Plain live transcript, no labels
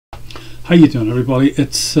How you doing, everybody?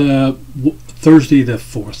 It's Thursday the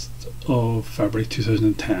 4th of February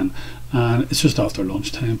 2010, and it's just after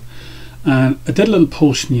lunchtime. And I did a little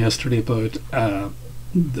post yesterday about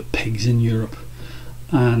the pigs in Europe,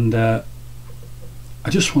 and I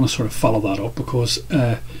just want to sort of follow that up because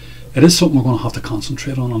it is something we're going to have to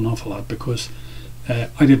concentrate on an awful lot, because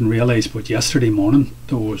I didn't realise, but yesterday morning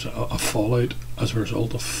there was a fallout as a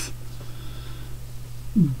result of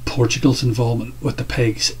Portugal's involvement with the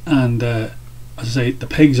pigs. And as I say, the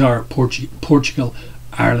pigs are Portugal,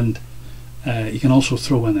 Ireland, you can also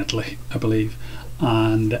throw in Italy, I believe,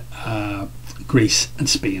 and Greece and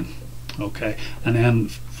Spain. Okay, and then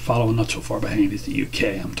following not so far behind is the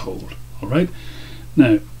UK, I'm told. Alright,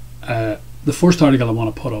 now the first article I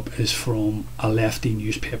want to put up is from a lefty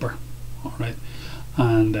newspaper. Alright,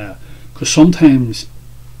 and because sometimes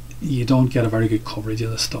you don't get a very good coverage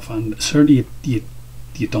of this stuff, and certainly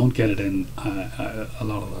you don't get it in a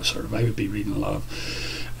lot of the sort of, I would be reading a lot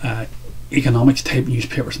of economics type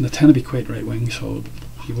newspapers, and they tend to be quite right wing, so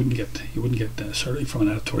you wouldn't get certainly from an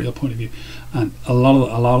editorial point of view, and a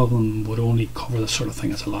lot of them would only cover this sort of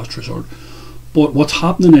thing as a last resort. But what's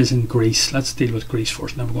happening is in Greece, let's deal with Greece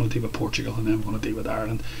first, and then we're going to deal with Portugal, and then we're going to deal with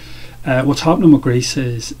Ireland. What's happening with Greece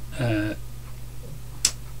is they're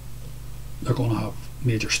going to have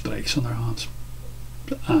major strikes on their hands,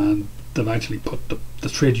 and they've actually put the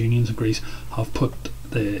trade unions in Greece have put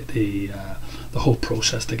the whole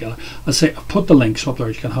process together. I'll say I've put the links up there,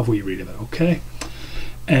 you can have a wee read of it. Okay,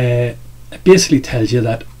 it basically tells you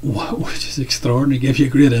that, which is extraordinary, gives you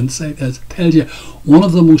great insight, as it tells you one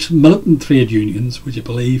of the most militant trade unions, would you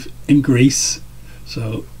believe, in Greece.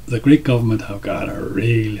 So the Greek government have got a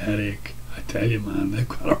real headache, I tell you, man. They've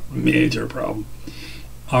got a major problem.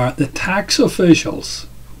 Are the tax officials,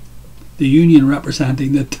 the union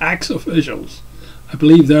representing the tax officials, I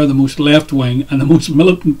believe they're the most left-wing and the most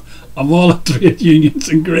militant of all the trade unions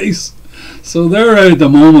in Greece. So they're out at the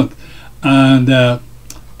moment, and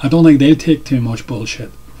I don't think they'll take too much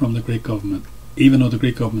bullshit from the Greek government, even though the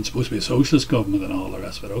Greek government's supposed to be a socialist government and all the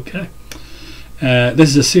rest of it. Okay, this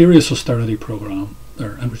is a serious austerity program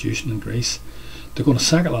they're introducing in Greece. They're going to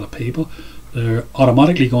sack a lot of people. They're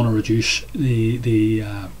automatically going to reduce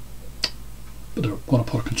they're going to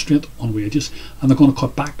put a constraint on wages, and they're going to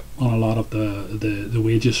cut back on a lot of the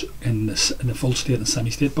wages in the full state and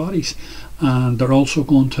semi-state bodies, and they're also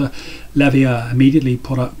going to levy immediately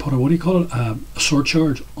put a what do you call it, a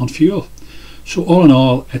surcharge on fuel. So all in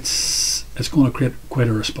all, it's going to create quite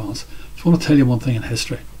a response. I just want to tell you one thing in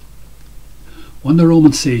history. When the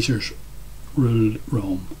Roman Caesars ruled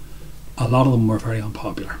Rome, a lot of them were very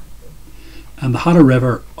unpopular, and they had a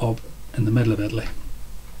river up in the middle of Italy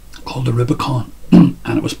called the Rubicon, and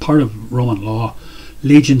it was part of Roman law.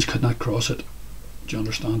 Legions could not cross it. Do you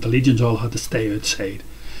understand? The legions all had to stay outside,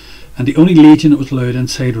 and the only legion that was allowed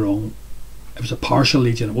inside Rome, it was a partial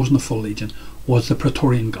legion, it wasn't a full legion, was the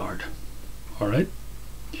Praetorian Guard. Alright?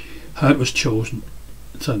 How it was chosen,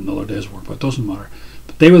 it's another day's work, but it doesn't matter.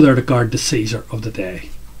 But they were there to guard the Caesar of the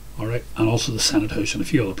day. Alright? And also the Senate House and a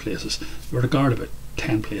few other places. They were to guard about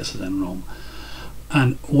 10 places in Rome.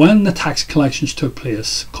 And when the tax collections took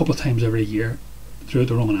place a couple of times every year throughout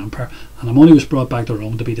the Roman Empire, and the money was brought back to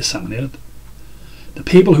Rome to be disseminated, the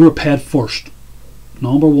people who were paid first,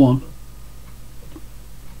 number one,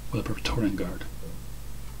 were the Praetorian Guard.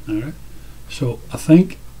 Alright? So I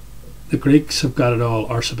think the Greeks have got it all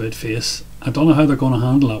arse about face. I don't know how they're going to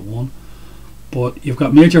handle that one, but you've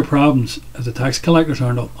got major problems if the tax collectors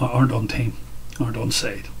aren't on team, aren't on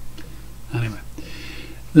side. Anyway,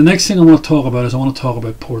 the next thing I want to talk about is I want to talk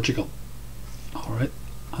about Portugal. Alright,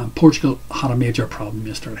 and Portugal had a major problem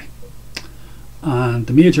yesterday, and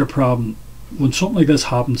the major problem, when something like this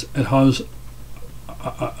happens, it has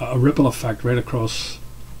a ripple effect right across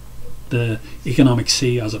the economic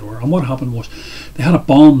sea, as it were. And what happened was, they had a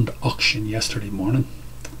bombed auction yesterday morning,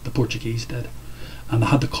 the Portuguese did, and they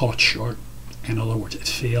had to call it short. In other words, it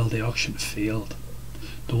failed. The auction failed.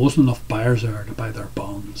 There wasn't enough buyers there to buy their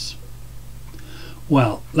bonds.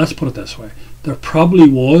 Well, let's put it this way. There probably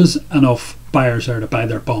was enough buyers there to buy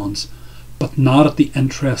their bonds, but not at the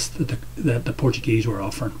interest that the Portuguese were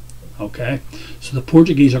offering. Okay, so the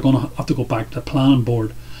Portuguese are going to have to go back to the planning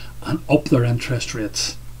board and up their interest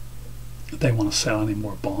rates if they want to sell any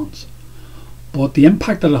more bonds. But the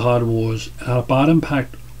impact that it had was, it had a bad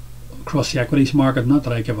impact across the equities market. Not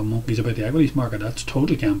that I give a monkeys about the equities market, that's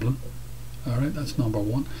total gambling. Alright, that's number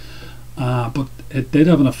one. But it did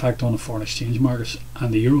have an effect on the foreign exchange markets,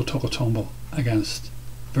 and the euro took a tumble against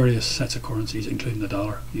various sets of currencies, including the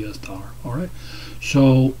dollar, US dollar. Alright,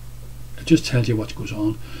 so it just tells you what goes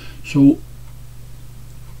on. So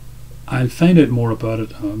I'll find out more about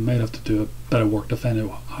it. I might have to do a bit of work to find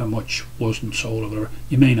out how much wasn't sold or whatever.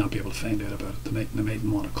 You may not be able to find out about it. They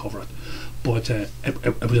mightn't want to cover it, but it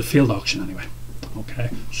was a failed auction anyway. Okay,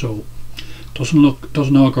 so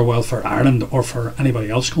doesn't augur well for Ireland or for anybody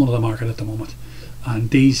else going to the market at the moment. And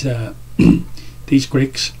these these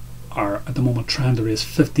Greeks are at the moment trying to raise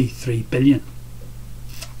 53 billion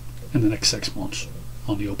in the next 6 months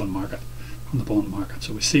on the open market, on the bond market.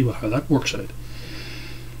 So we see how that works out.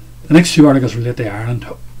 The next two articles relate to Ireland.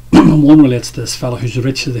 One relates to this fellow who's the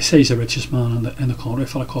richest, they say he's the richest man in the country, a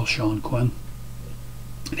fellow called Sean Quinn.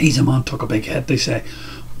 And he's a man took a big hit, they say,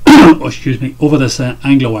 oh, excuse me, over this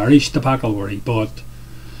Anglo-Irish debacle where he bought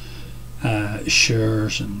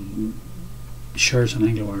shares in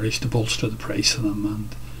Anglo-Irish to bolster the price of them,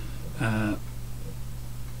 and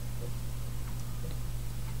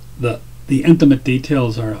the intimate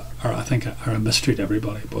details are I think are a mystery to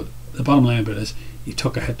everybody, but the bottom line of it is he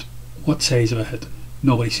took a hit. What size of a hit,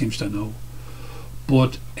 nobody seems to know,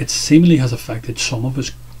 but it seemingly has affected some of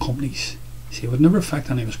his companies. See, it would never affect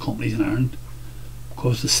any of his companies in Ireland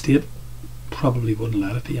because the state probably wouldn't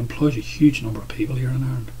let it. He employs a huge number of people here in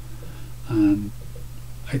Ireland, and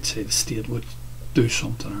I'd say the state would do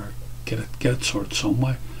something or get it sorted some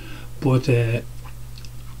way. But in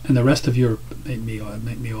the rest of Europe, it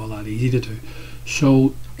make me all that easy to do.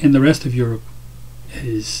 So in the rest of Europe,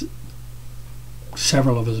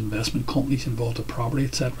 several of his investment companies involved in property,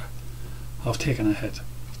 etc., have taken a hit,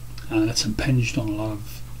 and it's impinged on a lot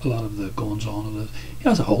of the goings on of it. He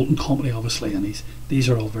has a holding company, obviously, and these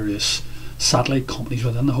are all various satellite companies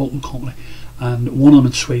within the holding company, and one of them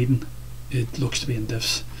in Sweden, it looks to be in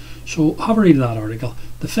diffs. So have a read of that article.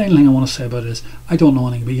 The final thing I want to say about it is I don't know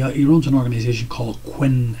anything, but he runs an organisation called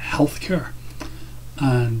Quinn Healthcare,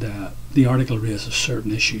 and the article raises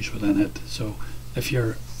certain issues within it. So if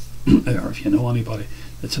you're or if you know anybody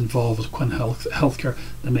that's involved with Quinn Healthcare,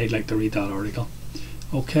 they may like to read that article.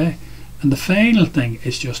 Okay, and the final thing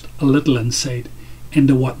is just a little insight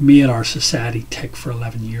into what made our society tick for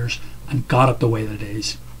 11 years and got it the way that it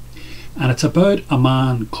is. And it's about a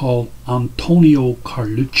man called Antonio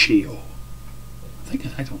Carlucci. I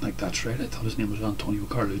don't think that's right. I thought his name was Antonio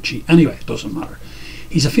Carlucci. Anyway, it doesn't matter.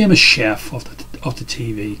 He's a famous chef of the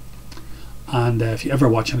TV. And if you ever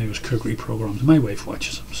watch any of his cookery programs, my wife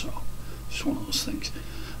watches them, so it's one of those things.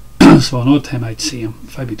 So another time I'd see him,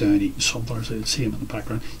 if I'd be down eating something, or so I'd see him in the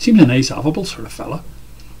background. Seemed a nice, affable sort of fella.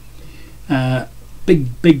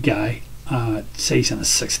 Big guy, say he's in his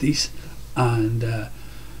 60s, and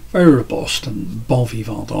very robust and bon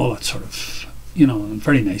vivant, all that sort of, and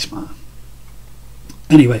very nice man.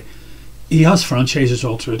 Anyway, he has franchises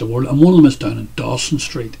all throughout the world, and one of them is down in Dawson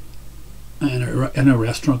Street. In a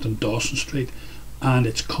restaurant in Dawson Street, and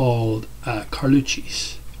it's called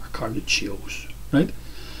Carlucci's or Carluccio's, right?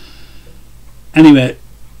 Anyway,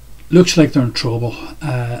 looks like they're in trouble.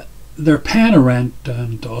 They're paying a rent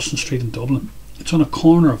down Dawson Street in Dublin. It's on a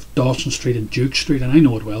corner of Dawson Street and Duke Street, and I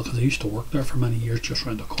know it well because I used to work there for many years, just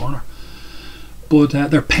round the corner. But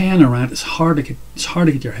they're paying a rent. It's hard to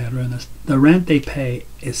get your head around this. The rent they pay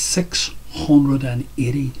is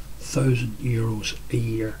 €680,000 a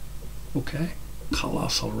year. Okay,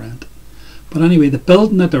 colossal rent. But anyway, the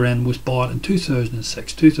building that they're in was bought in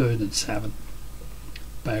 2006, 2007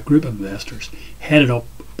 by a group of investors headed up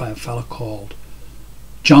by a fellow called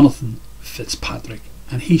Jonathan Fitzpatrick,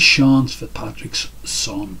 and he's Sean Fitzpatrick's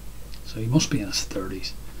son, so he must be in his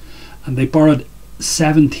 30s. And they borrowed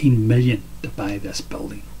 17 million to buy this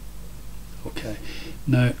building. Okay,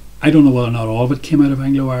 now I don't know whether or not all of it came out of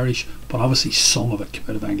Anglo-Irish, but obviously some of it came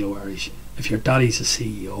out of Anglo-Irish. If your daddy's a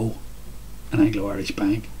CEO, an Anglo-Irish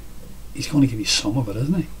bank, he's going to give you some of it,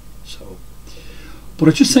 isn't he? So, but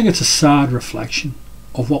I just think it's a sad reflection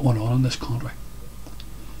of what went on in this country.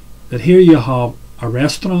 That here you have a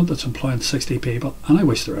restaurant that's employing 60 people, and I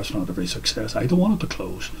wish the restaurant every success. I don't want it to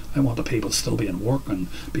close. I want the people to still be in work and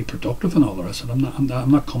be productive and all the rest of it. I'm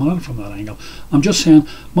not coming at it from that angle. I'm just saying,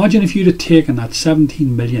 imagine if you'd have taken that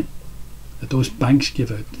 17 million that those banks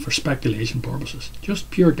give out for speculation purposes,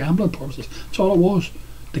 just pure gambling purposes. That's all it was.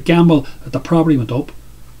 The gamble that the property went up,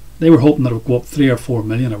 they were hoping that it would go up 3 or 4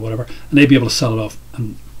 million or whatever, and they'd be able to sell it off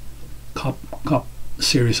and cop a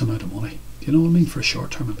serious amount of money. Do you know what I mean? For a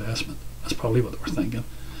short-term investment. That's probably what they were thinking.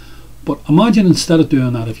 But imagine instead of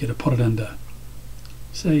doing that, if you'd have put it into,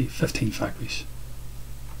 say, 15 factories.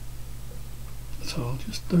 That's all.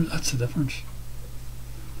 That's the difference.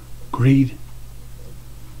 Greed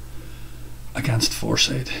against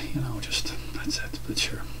foresight. That's it. But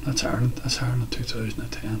sure, that's Ireland. That's Ireland in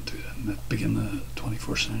 2010, to the beginning of the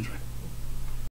 21st century.